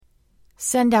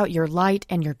Send out your light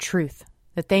and your truth,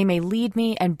 that they may lead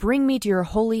me and bring me to your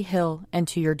holy hill and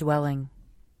to your dwelling.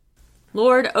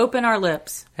 Lord, open our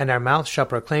lips, and our mouth shall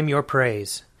proclaim your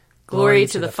praise. Glory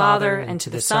to the Father, and to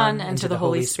the Son, and to the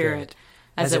Holy Spirit,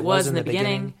 as it was in the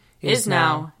beginning, is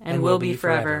now, and will be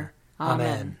forever.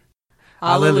 Amen.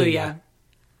 Alleluia.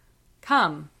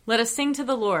 Come, let us sing to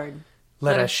the Lord.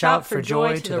 Let us shout for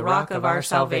joy to the rock of our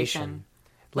salvation.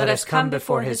 Let us come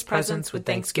before his presence with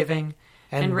thanksgiving,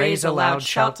 and raise a loud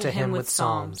shout to him with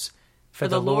psalms. For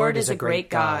the Lord is a great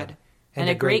God, and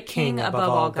a great King above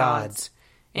all gods.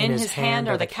 In his hand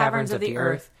are the caverns of the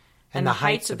earth, and the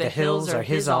heights of the hills are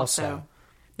his also.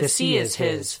 The sea is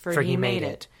his, for he made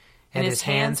it, and his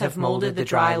hands have molded the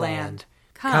dry land.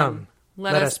 Come,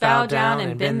 let us bow down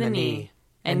and bend the knee,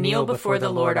 and kneel before the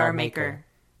Lord our Maker.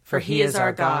 For he is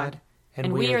our God,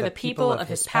 and we are the people of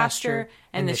his pasture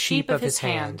and the sheep of his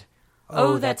hand.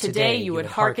 Oh, that today you would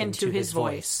hearken to his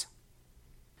voice.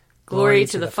 Glory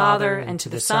to the Father, and to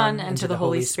the Son, and to the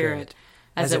Holy Spirit,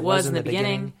 as it was in the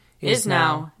beginning, is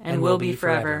now, and will be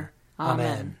forever.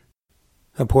 Amen.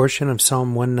 A portion of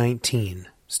Psalm 119,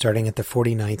 starting at the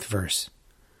 49th verse.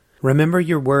 Remember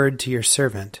your word to your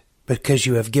servant, because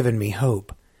you have given me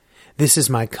hope. This is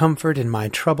my comfort in my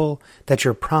trouble, that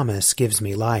your promise gives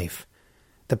me life.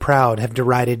 The proud have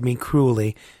derided me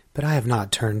cruelly, but I have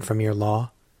not turned from your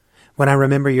law. When I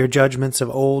remember your judgments of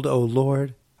old, O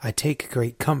Lord, I take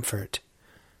great comfort.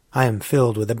 I am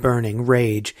filled with a burning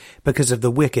rage because of the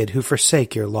wicked who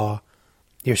forsake your law.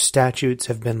 Your statutes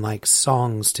have been like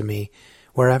songs to me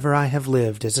wherever I have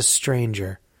lived as a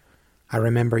stranger. I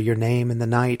remember your name in the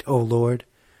night, O Lord,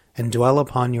 and dwell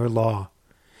upon your law.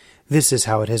 This is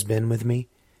how it has been with me,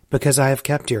 because I have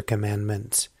kept your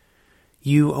commandments.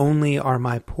 You only are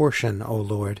my portion, O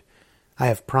Lord. I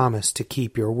have promised to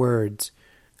keep your words.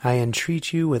 I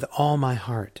entreat you with all my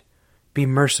heart. Be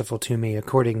merciful to me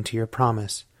according to your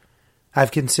promise. I have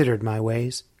considered my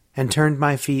ways, and turned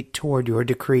my feet toward your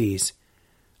decrees.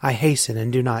 I hasten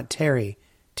and do not tarry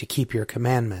to keep your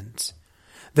commandments.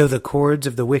 Though the cords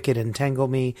of the wicked entangle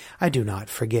me, I do not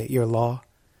forget your law.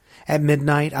 At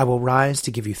midnight I will rise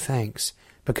to give you thanks,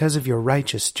 because of your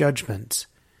righteous judgments.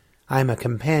 I am a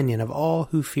companion of all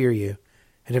who fear you,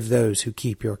 and of those who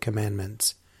keep your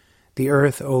commandments. The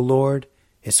earth, O Lord,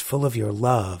 is full of your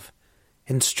love.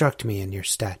 Instruct me in your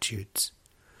statutes.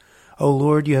 O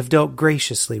Lord, you have dealt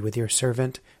graciously with your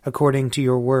servant, according to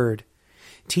your word.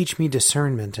 Teach me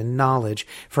discernment and knowledge,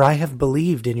 for I have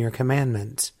believed in your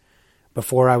commandments.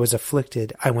 Before I was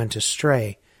afflicted, I went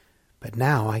astray, but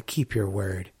now I keep your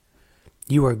word.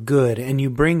 You are good, and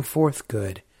you bring forth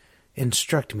good.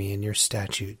 Instruct me in your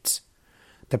statutes.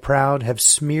 The proud have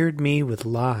smeared me with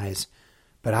lies,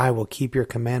 but I will keep your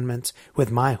commandments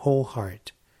with my whole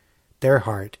heart. Their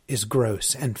heart is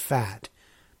gross and fat,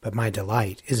 but my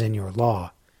delight is in your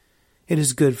law. It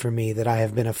is good for me that I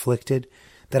have been afflicted,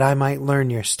 that I might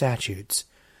learn your statutes.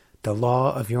 The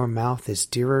law of your mouth is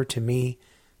dearer to me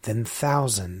than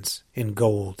thousands in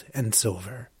gold and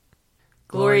silver.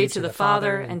 Glory to the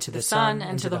Father, and to the Son,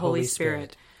 and to the Holy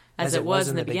Spirit, as it was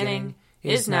in the beginning,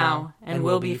 is now, and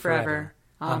will be forever.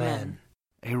 Amen.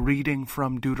 A reading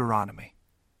from Deuteronomy,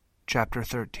 chapter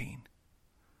 13.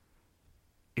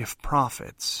 If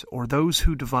prophets, or those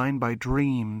who divine by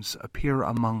dreams, appear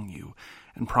among you,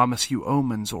 and promise you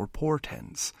omens or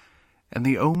portents, and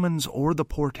the omens or the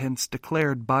portents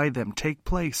declared by them take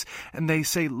place, and they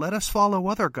say, Let us follow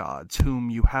other gods whom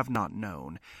you have not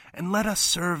known, and let us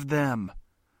serve them,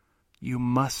 you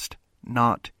must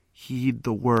not heed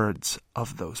the words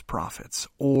of those prophets,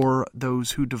 or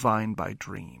those who divine by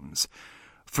dreams.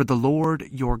 For the Lord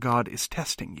your God is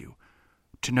testing you,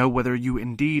 to know whether you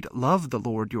indeed love the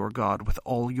Lord your God with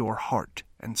all your heart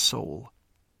and soul.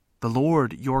 The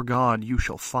Lord your God you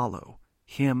shall follow,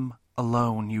 him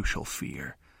alone you shall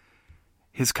fear.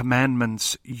 His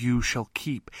commandments you shall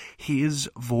keep, his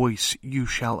voice you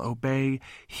shall obey,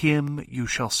 him you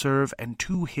shall serve, and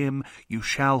to him you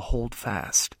shall hold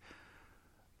fast.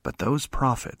 But those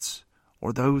prophets,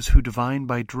 or those who divine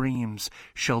by dreams,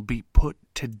 shall be put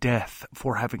to death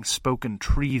for having spoken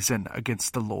treason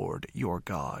against the Lord your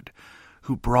God,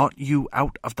 who brought you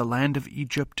out of the land of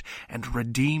Egypt and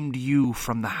redeemed you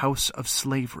from the house of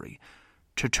slavery,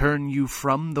 to turn you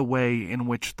from the way in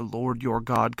which the Lord your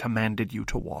God commanded you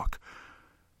to walk.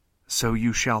 So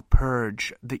you shall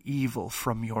purge the evil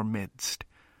from your midst.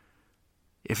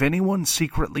 If anyone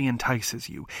secretly entices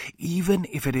you, even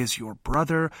if it is your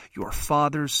brother, your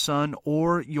father's son,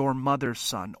 or your mother's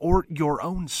son, or your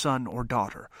own son or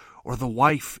daughter, or the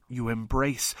wife you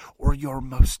embrace, or your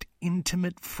most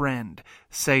intimate friend,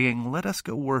 saying, Let us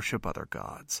go worship other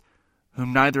gods,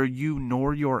 whom neither you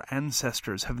nor your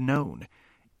ancestors have known,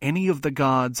 any of the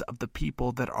gods of the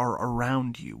people that are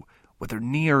around you, whether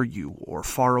near you or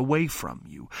far away from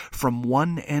you, from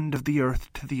one end of the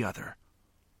earth to the other.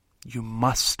 You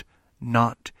must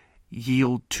not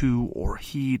yield to or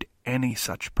heed any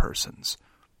such persons.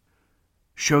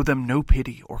 Show them no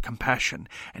pity or compassion,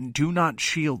 and do not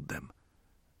shield them,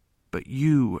 but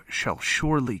you shall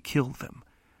surely kill them.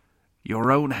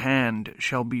 Your own hand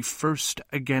shall be first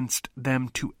against them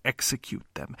to execute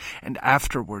them, and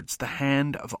afterwards the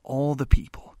hand of all the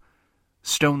people.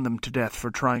 Stone them to death for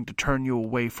trying to turn you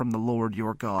away from the Lord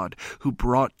your God, who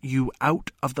brought you out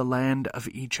of the land of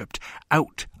Egypt,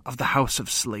 out of the house of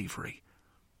slavery.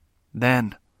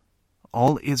 Then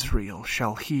all Israel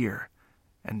shall hear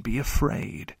and be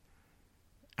afraid,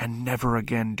 and never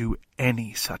again do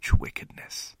any such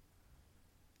wickedness.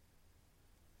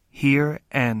 Here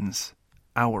ends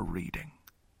our reading.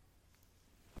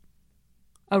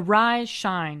 Arise,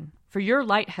 shine, for your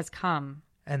light has come,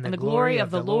 and the glory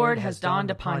of the Lord has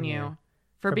dawned upon you.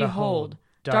 For behold,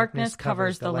 darkness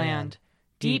covers the land,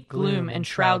 deep gloom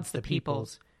enshrouds the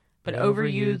peoples. But over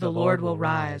you the Lord will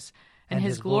rise, and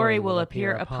his glory will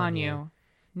appear upon you.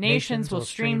 Nations will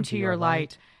stream to your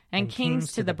light, and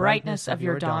kings to the brightness of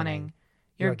your dawning.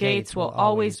 Your gates will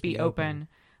always be open.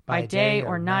 By day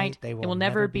or night they will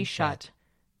never be shut.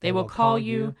 They will call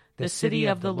you the city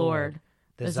of the Lord,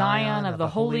 the Zion of the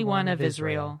Holy One of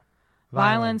Israel.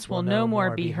 Violence will no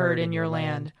more be heard in your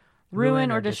land,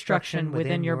 ruin or destruction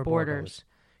within your borders.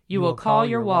 You will call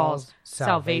your walls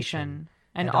salvation,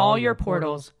 and all your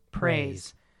portals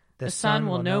praise. The sun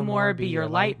will no more be your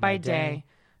light by day.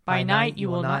 By night you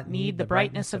will not need the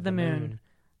brightness of the moon.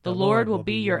 The Lord will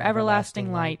be your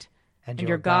everlasting light, and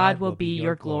your God will be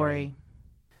your glory.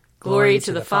 Glory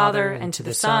to the Father, and to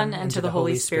the Son, and to the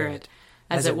Holy Spirit,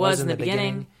 as it was in the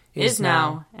beginning, is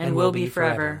now, and will be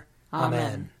forever.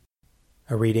 Amen.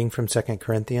 A reading from 2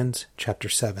 Corinthians chapter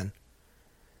 7.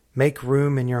 Make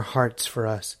room in your hearts for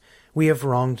us. We have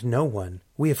wronged no one.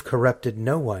 We have corrupted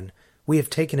no one. We have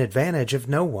taken advantage of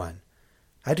no one.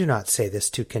 I do not say this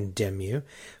to condemn you,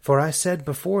 for I said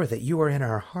before that you are in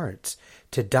our hearts,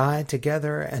 to die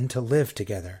together and to live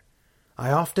together.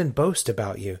 I often boast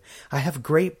about you. I have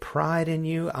great pride in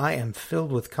you. I am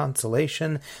filled with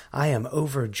consolation. I am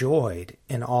overjoyed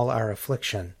in all our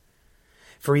affliction.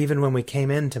 For even when we came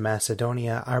into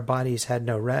Macedonia, our bodies had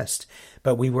no rest,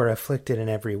 but we were afflicted in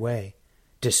every way,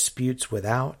 disputes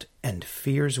without and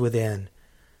fears within.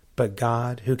 But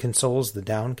God, who consoles the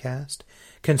downcast,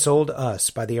 consoled us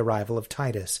by the arrival of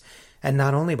Titus, and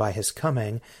not only by his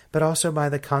coming, but also by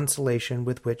the consolation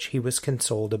with which he was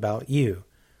consoled about you,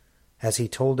 as he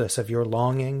told us of your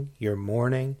longing, your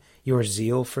mourning, your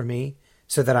zeal for me,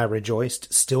 so that I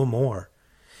rejoiced still more.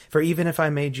 For even if I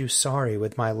made you sorry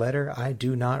with my letter, I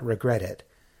do not regret it,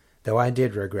 though I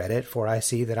did regret it, for I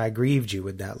see that I grieved you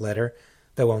with that letter,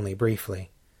 though only briefly.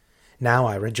 Now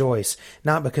I rejoice,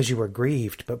 not because you were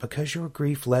grieved, but because your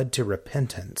grief led to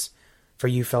repentance, for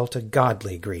you felt a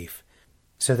godly grief,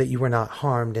 so that you were not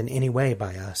harmed in any way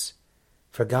by us.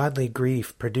 For godly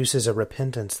grief produces a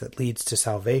repentance that leads to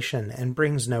salvation and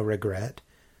brings no regret,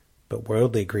 but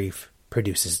worldly grief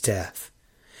produces death.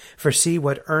 For see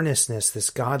what earnestness this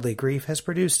godly grief has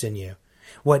produced in you,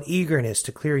 what eagerness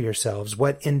to clear yourselves,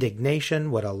 what indignation,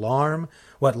 what alarm,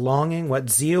 what longing, what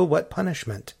zeal, what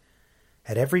punishment.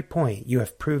 At every point you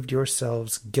have proved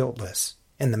yourselves guiltless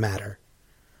in the matter.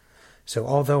 So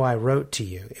although I wrote to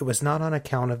you, it was not on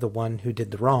account of the one who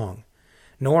did the wrong,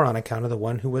 nor on account of the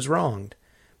one who was wronged,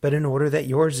 but in order that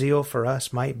your zeal for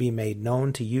us might be made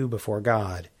known to you before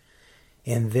God.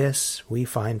 In this we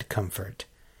find comfort.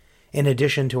 In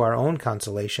addition to our own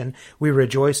consolation, we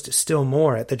rejoiced still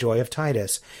more at the joy of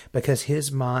Titus, because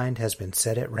his mind has been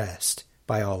set at rest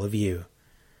by all of you.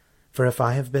 For if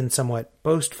I have been somewhat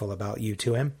boastful about you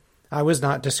to him, I was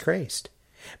not disgraced.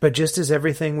 But just as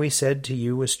everything we said to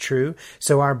you was true,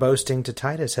 so our boasting to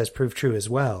Titus has proved true as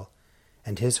well.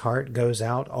 And his heart goes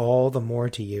out all the more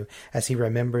to you as he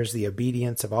remembers the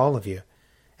obedience of all of you,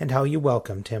 and how you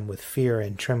welcomed him with fear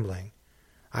and trembling.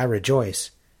 I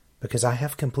rejoice, because I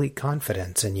have complete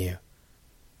confidence in you.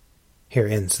 Here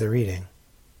ends the reading.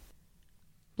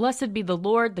 Blessed be the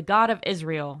Lord, the God of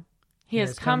Israel. He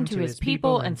has come to his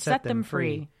people and set them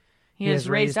free. He has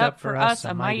raised up for us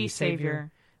a mighty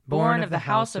Savior, born of the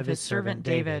house of his servant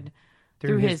David.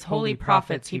 Through his holy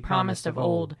prophets he promised of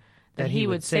old that he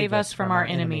would save us from our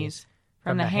enemies,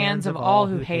 from the hands of all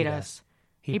who hate us.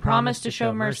 He promised to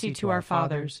show mercy to our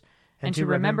fathers, and to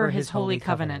remember his holy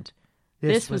covenant.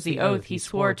 This was the oath he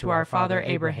swore to our father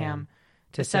Abraham,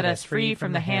 to set us free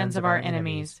from the hands of our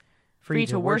enemies, free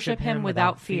to worship him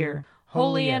without fear,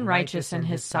 holy and righteous in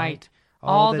his sight,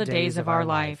 all the days of our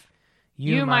life.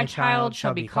 You, my child,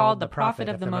 shall be called the prophet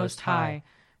of the Most High,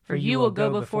 for you will go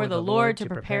before the Lord to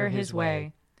prepare his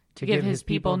way, to give his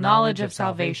people knowledge of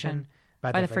salvation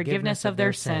by the forgiveness of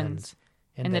their sins.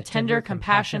 In the tender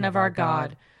compassion of our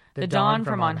God, the dawn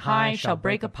from on high shall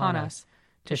break upon us,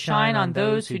 to shine on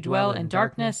those who dwell in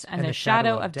darkness and the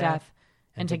shadow of death,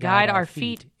 and to guide our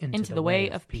feet into the way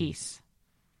of peace.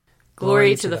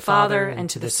 Glory to the Father, and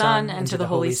to the Son, and to the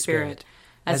Holy Spirit,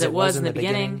 as it was in the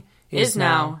beginning, is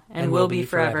now, and will be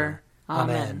forever.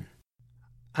 Amen.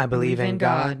 I believe in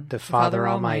God, the Father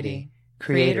Almighty,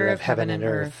 creator of heaven and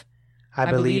earth. I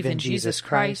believe in Jesus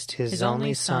Christ, his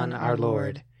only Son, our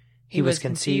Lord. He was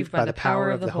conceived by the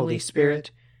power of the Holy Spirit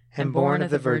and born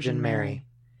of the Virgin Mary.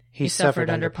 He suffered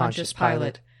under Pontius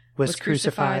Pilate, was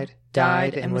crucified,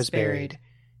 died, and was buried.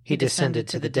 He descended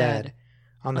to the dead.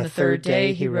 On the third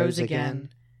day he rose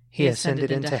again. He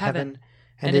ascended into heaven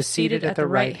and is seated at the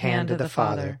right hand of the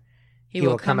Father. He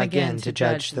will come again to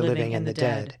judge the living and the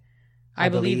dead. I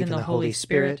believe in the Holy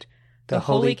Spirit, the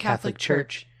Holy Catholic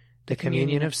Church, the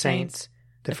communion of saints,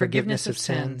 the forgiveness of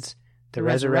sins, the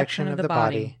resurrection of the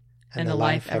body, and the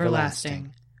life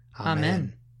everlasting.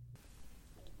 Amen.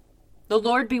 The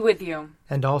Lord be with you.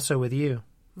 And also with you.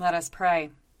 Let us pray.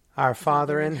 Our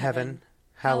Father in heaven,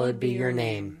 hallowed be your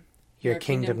name. Your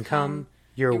kingdom come,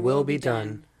 your will be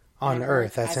done, on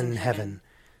earth as in heaven.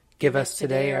 Give us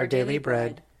today our daily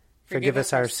bread. Forgive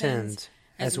us our sins,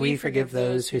 as we forgive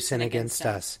those who sin against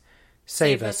us.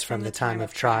 Save us from the time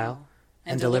of trial,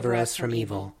 and deliver us from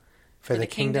evil. For the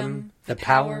kingdom, the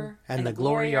power, and the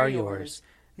glory are yours,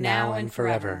 now and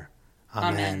forever.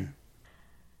 Amen.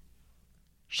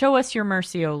 Show us your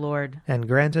mercy, O Lord. And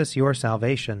grant us your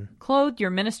salvation. Clothe your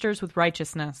ministers with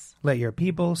righteousness. Let your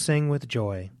people sing with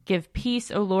joy. Give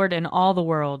peace, O Lord, in all the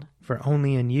world. For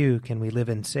only in you can we live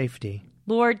in safety.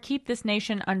 Lord, keep this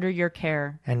nation under your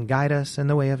care. And guide us in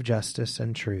the way of justice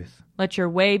and truth. Let your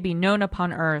way be known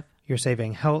upon earth. Your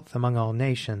saving health among all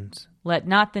nations. Let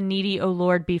not the needy, O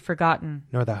Lord, be forgotten.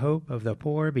 Nor the hope of the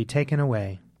poor be taken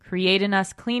away. Create in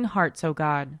us clean hearts, O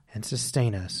God. And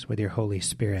sustain us with your Holy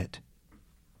Spirit.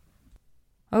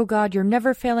 O God, your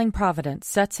never-failing providence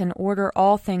sets in order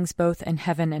all things both in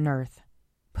heaven and earth.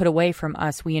 Put away from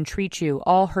us, we entreat you,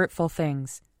 all hurtful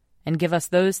things, and give us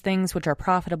those things which are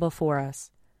profitable for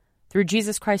us. Through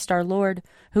Jesus Christ our Lord,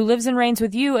 who lives and reigns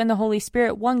with you and the Holy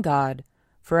Spirit, one God,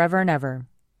 forever and ever.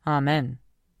 Amen.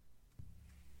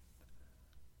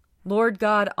 Lord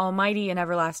God, almighty and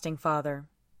everlasting Father,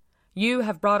 you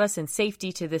have brought us in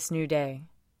safety to this new day.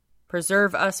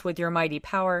 Preserve us with your mighty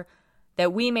power,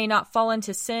 that we may not fall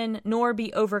into sin nor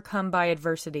be overcome by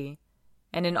adversity,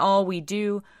 and in all we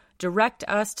do, direct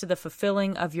us to the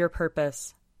fulfilling of your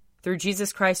purpose. Through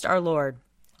Jesus Christ our Lord.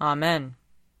 Amen.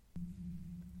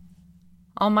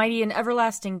 Almighty and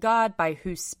everlasting God, by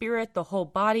whose Spirit the whole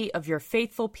body of your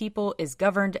faithful people is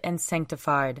governed and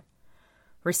sanctified,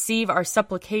 receive our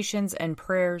supplications and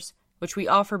prayers, which we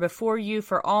offer before you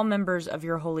for all members of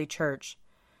your holy church,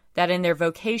 that in their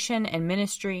vocation and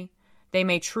ministry they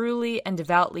may truly and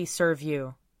devoutly serve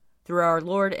you. Through our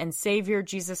Lord and Savior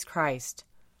Jesus Christ.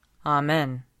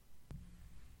 Amen.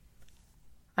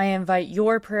 I invite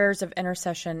your prayers of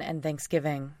intercession and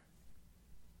thanksgiving.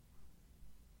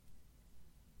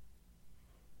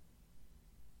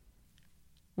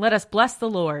 Let us bless the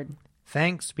Lord.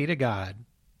 Thanks be to God.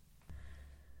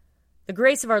 The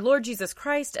grace of our Lord Jesus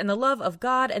Christ and the love of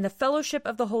God and the fellowship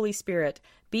of the Holy Spirit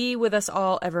be with us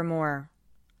all evermore.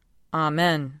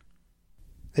 Amen.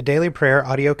 The Daily Prayer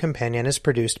audio companion is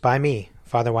produced by me,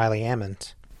 Father Wiley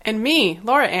Ammons. And me,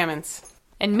 Laura Ammons.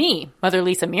 And me, Mother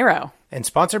Lisa Miro. And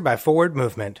sponsored by Forward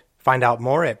Movement. Find out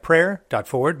more at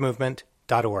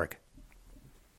prayer.forwardmovement.org.